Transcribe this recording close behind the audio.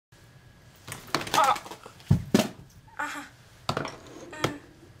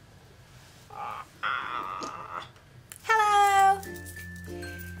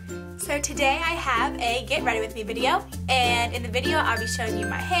Today I have a get ready with me video, and in the video I'll be showing you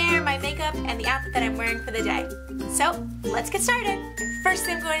my hair, my makeup, and the outfit that I'm wearing for the day. So let's get started. First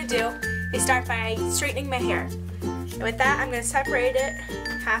thing I'm going to do is start by straightening my hair. And with that I'm going to separate it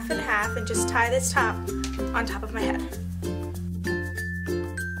half and half and just tie this top on top of my head.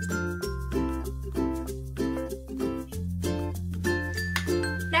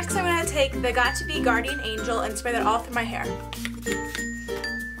 Next I'm going to take the Got2b Guardian Angel and spray that all through my hair.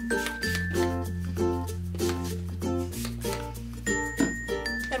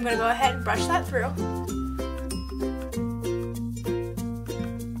 I'm going to go ahead and brush that through.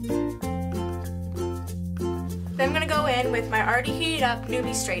 Then I'm going to go in with my already heated up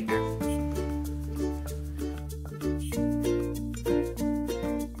newbie straightener.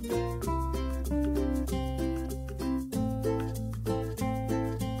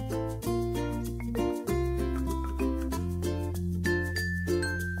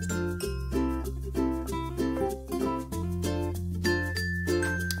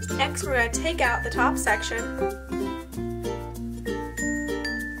 Next, we're going to take out the top section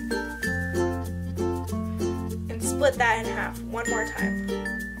and split that in half one more time.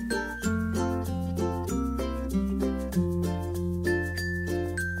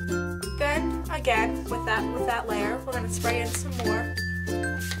 Then, again, with that layer, we're going to spray in some more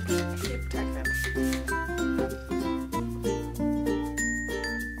to protect them.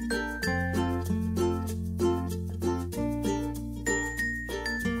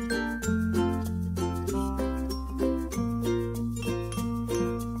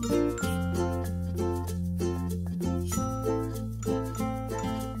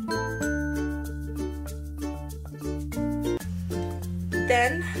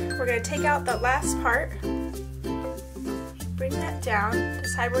 Then we're going to take out the last part, bring that down,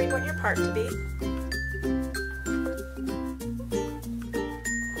 decide where you want your part to be.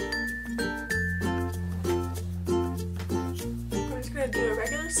 I'm just going to do a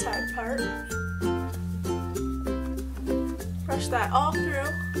regular side part, brush that all through,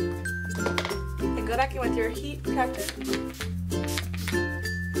 and go back in with your heat protector.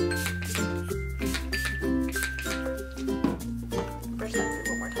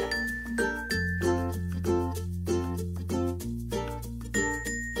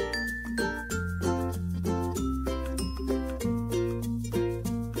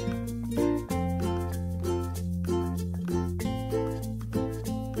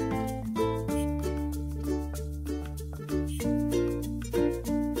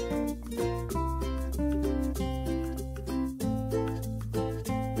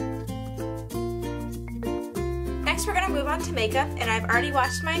 Next we're going to move on to makeup, and I've already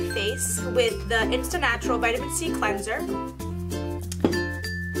washed my face with the Insta Natural Vitamin C Cleanser.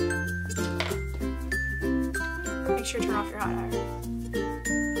 Make sure to turn off your hot iron.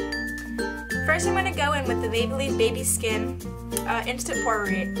 First I'm going to go in with the Maybelline Baby Skin Instant Pore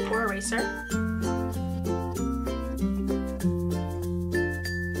Eraser.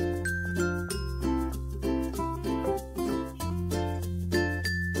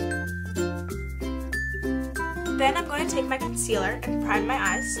 Then I'm going to take my concealer and prime my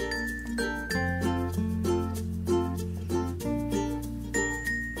eyes.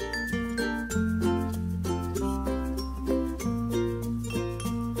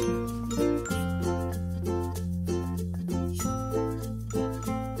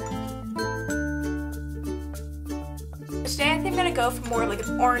 Today I think I'm going to go for more like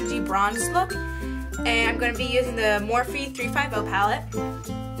an orangey bronze look, and I'm going to be using the Morphe 350 palette.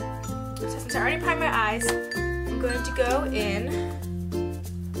 So since I already primed my eyes, I'm going to go in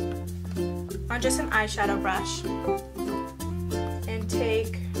on just an eyeshadow brush and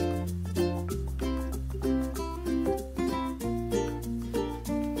take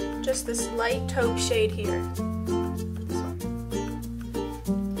just this light taupe shade here.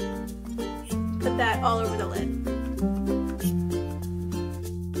 Put that all over the lid.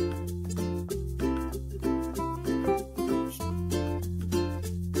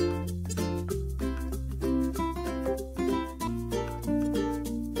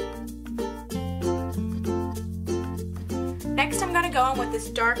 Next I'm going to go on with this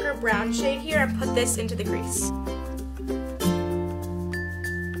darker brown shade here and put this into the crease.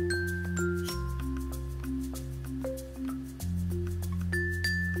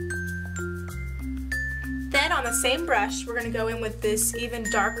 Then on the same brush we're going to go in with this even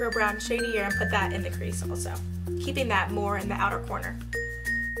darker brown shade here and put that in the crease also, keeping that more in the outer corner.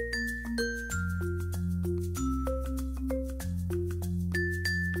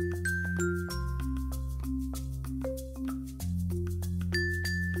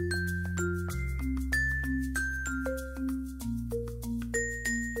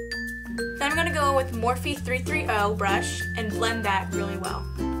 going to go in with Morphe 330 brush and blend that really well.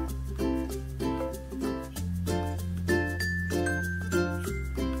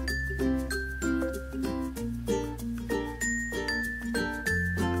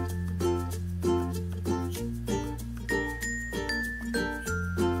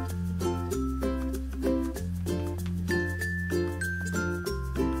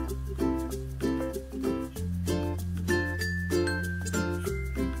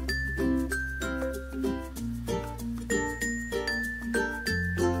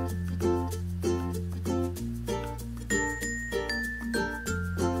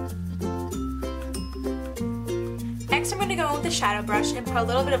 Next I'm going to go in with the shadow brush and put a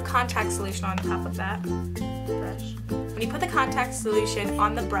little bit of contact solution on top of that brush. When you put the contact solution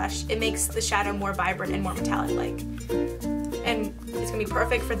on the brush, it makes the shadow more vibrant and more metallic-like. And it's going to be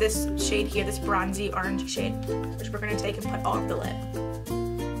perfect for this shade here, this bronzy orangey shade, which we're going to take and put all over the lid.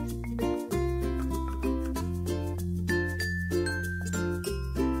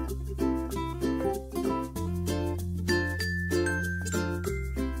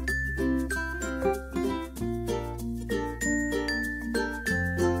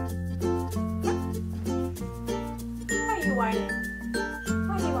 Why are you whining?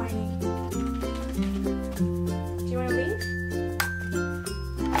 Do you want to leave?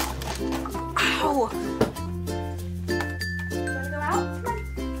 Ow! Do you want to go out? Come on.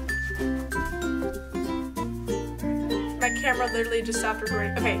 My camera literally just stopped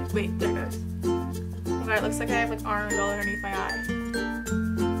recording. Okay, wait, there it goes. Okay, it looks like I have like orange all underneath my eye.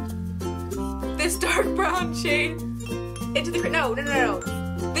 This dark brown shade into the crease. No.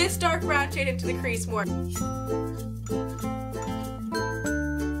 This dark brown shade into the crease more.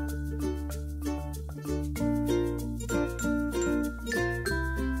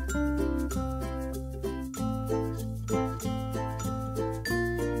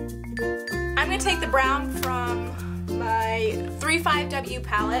 I'm going to take the brown from my 35W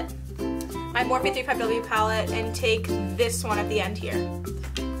palette, my Morphe 35W palette, and take this one at the end here.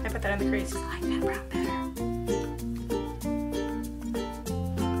 I put that in the crease because I like that brown better.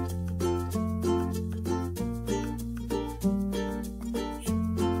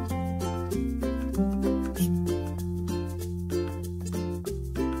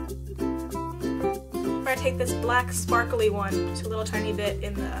 I'm going to take this black sparkly one, just a little tiny bit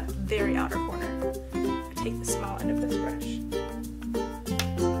in the very outer corner. I take the small end of this brush.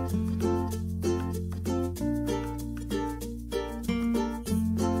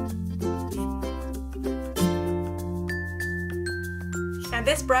 Now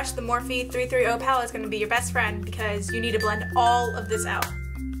this brush, the Morphe 330 palette, is going to be your best friend because you need to blend all of this out.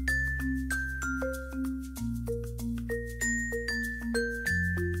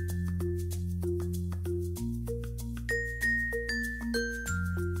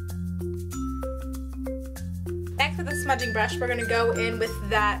 Next with the smudging brush, we're going to go in with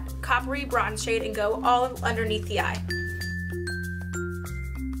that coppery bronze shade and go all underneath the eye.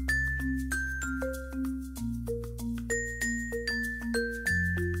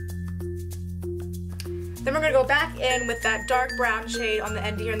 Then we're going to go back in with that dark brown shade on the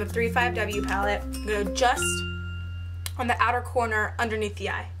end here in the 35W palette. I'm going to just on the outer corner underneath the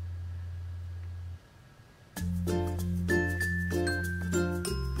eye.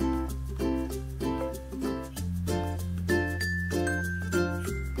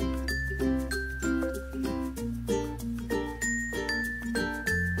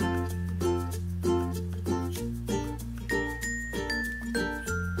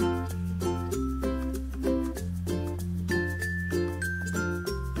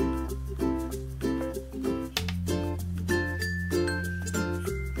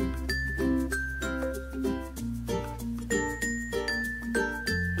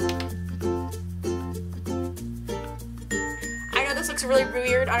 This looks really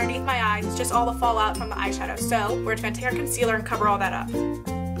weird underneath my eyes. It's just all the fallout from the eyeshadow. So we're just going to take our concealer and cover all that up.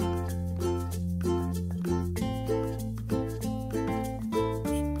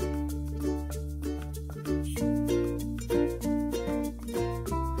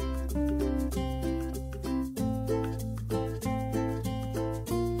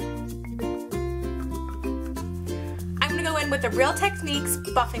 I'm going to go in with the Real Techniques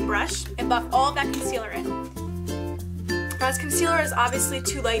buffing brush and buff all of that concealer in. Now this concealer is obviously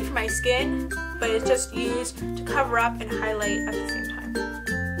too light for my skin, but it's just used to cover up and highlight at the same time.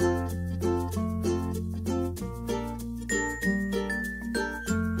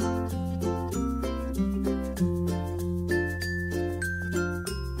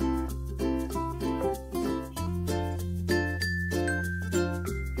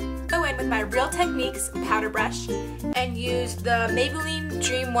 Go in with my Real Techniques powder brush and use the Maybelline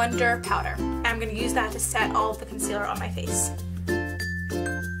Dream Wonder powder. And I'm going to use that to set all of the concealer on my face.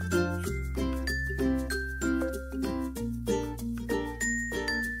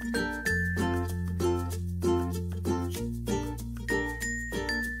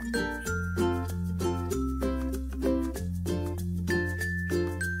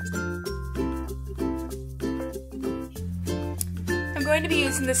 I'm going to be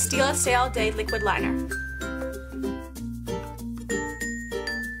using the Stila Stay All Day liquid liner.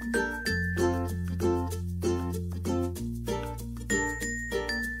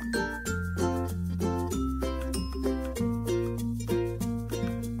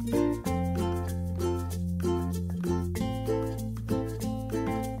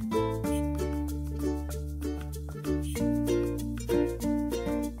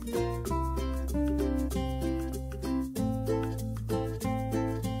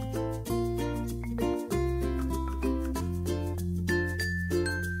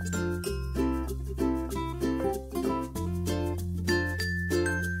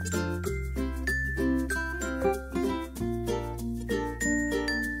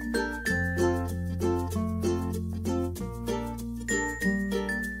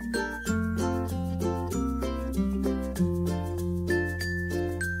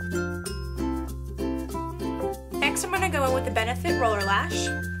 Next, I'm going to go in with the Benefit Roller Lash.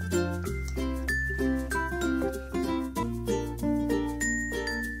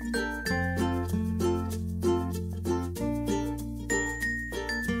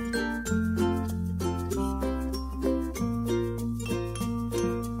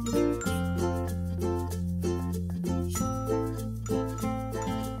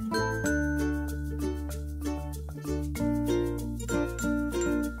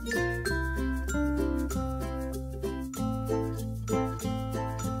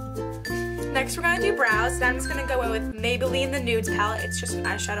 Next we're going to do brows, and I'm just going to go in with Maybelline the Nudes palette. It's just an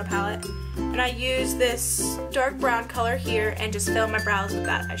eyeshadow palette. And I use this dark brown color here and just fill my brows with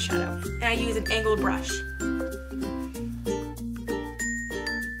that eyeshadow. And I use an angled brush.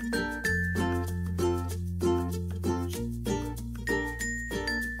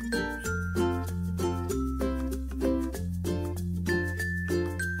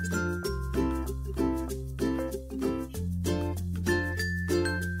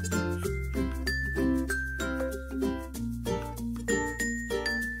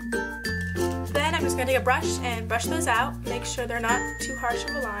 I'm just going to take a brush and brush those out. Make sure they're not too harsh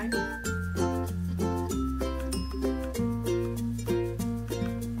of a line.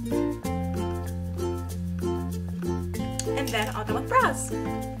 And then I'll go with brows.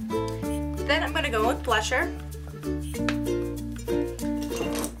 Then I'm going to go with blusher.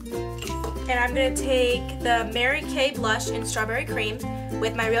 And I'm going to take the Mary Kay blush in Strawberry Cream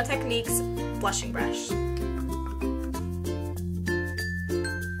with my Real Techniques blushing brush.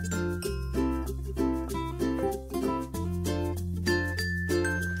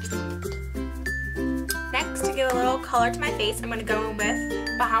 To give a little color to my face, I'm going to go in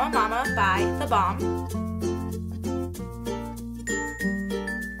with Bahama Mama by The Balm.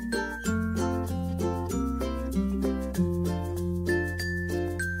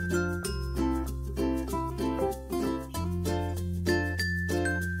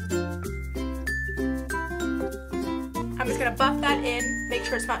 I'm just going to buff that in, make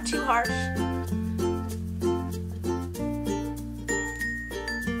sure it's not too harsh.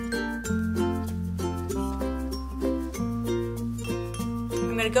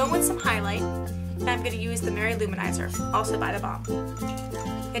 I'm going to go in with some highlight, and I'm going to use the Mary Luminizer, also by The Balm.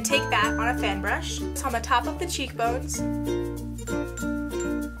 I'm going to take that on a fan brush. It's on the top of the cheekbones, on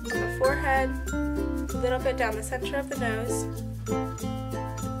the forehead, a little bit down the center of the nose,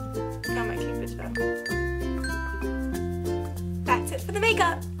 on my cupid's bow. That's it for the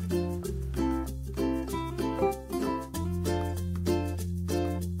makeup.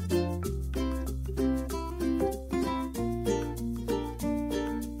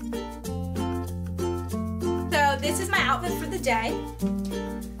 This is my outfit for the day.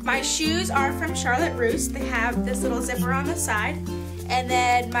 My shoes are from Charlotte Russe. They have this little zipper on the side. And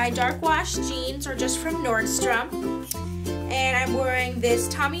then my dark wash jeans are just from Nordstrom. And I'm wearing this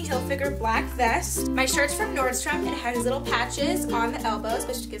Tommy Hilfiger black vest. My shirt's from Nordstrom. It has little patches on the elbows,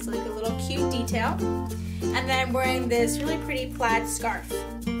 which gives like a little cute detail. And then I'm wearing this really pretty plaid scarf.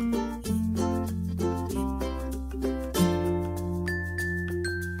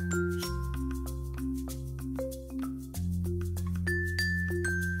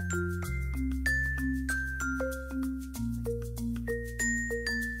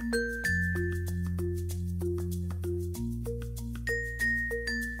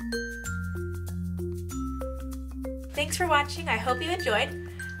 thanks for watching. I hope you enjoyed,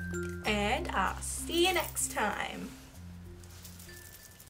 and I'll see you next time.